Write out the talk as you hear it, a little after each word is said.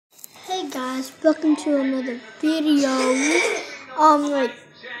guys, welcome to another video.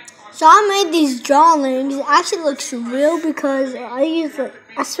 So I made these drawings. It actually looks real because I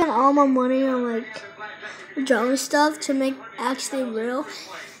spent all my money on drawing stuff to make actually real.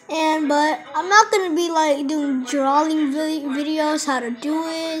 But I'm not gonna be doing drawing videos how to do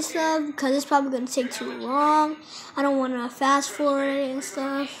it and stuff because it's probably gonna take too long. I don't want to fast forward it and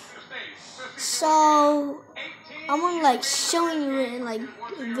stuff. So I'm gonna showing you it in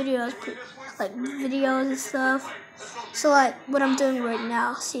videos and stuff. So what I'm doing right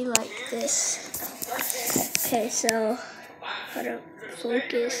now, see this. Okay, so how to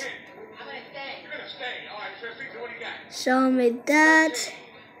focus. So I made that.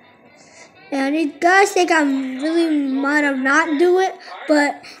 And you guys think I really might have not do it,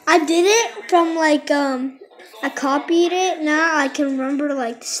 but I did it from I copied it. Now I can remember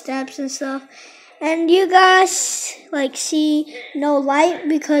the steps and stuff. And you guys see no light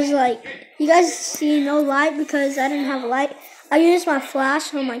because you guys see no light because I didn't have light. I used my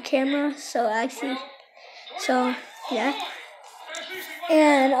flash on my camera, so yeah.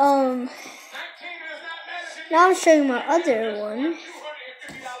 And now I'm showing my other one.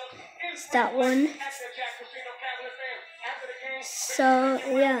 It's that one. So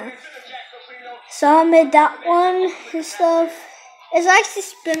yeah. So I made that one and stuff. It's actually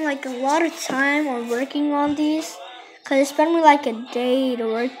spent a lot of time on working on these, cause it spent me a day to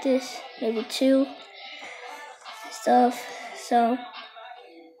work this, maybe 2 stuff. So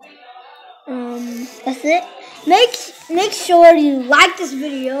that's it. Make sure you like this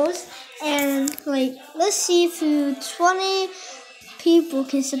videos and let's see if 20 people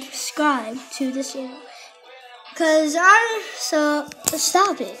can subscribe to this channel. Cause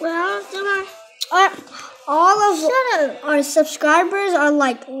stop it. Well, all of our subscribers are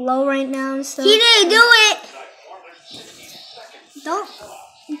low right now and stuff. He didn't do it. Don't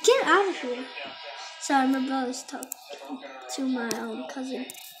get out of here. Sorry, my brother's talking to my cousin.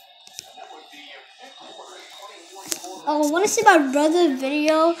 Oh, want to see my brother's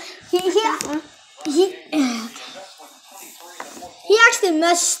video? He actually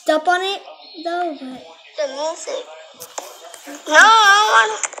messed up on it though. But The music. No, I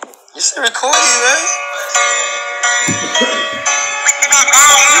want. You should record you, right?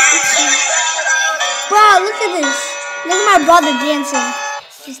 bro, look at this. Look at my brother dancing.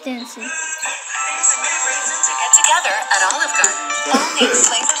 He's dancing. To get together at Olive Garden. All need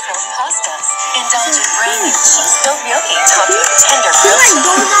flavorful pastas. Indulge in brainy cheese-filled gnocchi topped with tender He grilled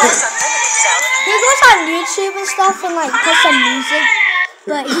goes cheese. on YouTube and stuff and put some music,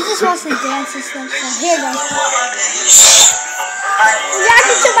 but he just wants to dance and stuff. So here you go. Yeah, I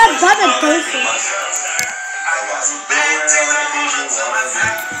can see my brother dancing.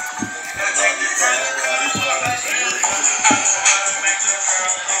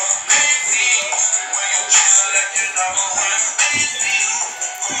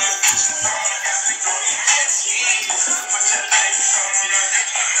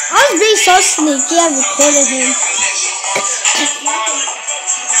 I was being so sneaky, I recorded him.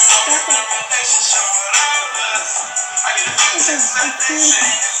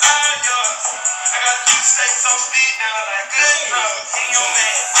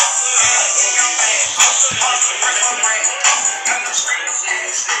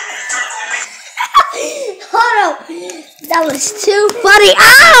 Hold up. That was too funny.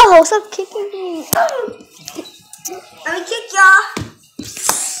 Ow! Stop kicking me. Let me kick y'all.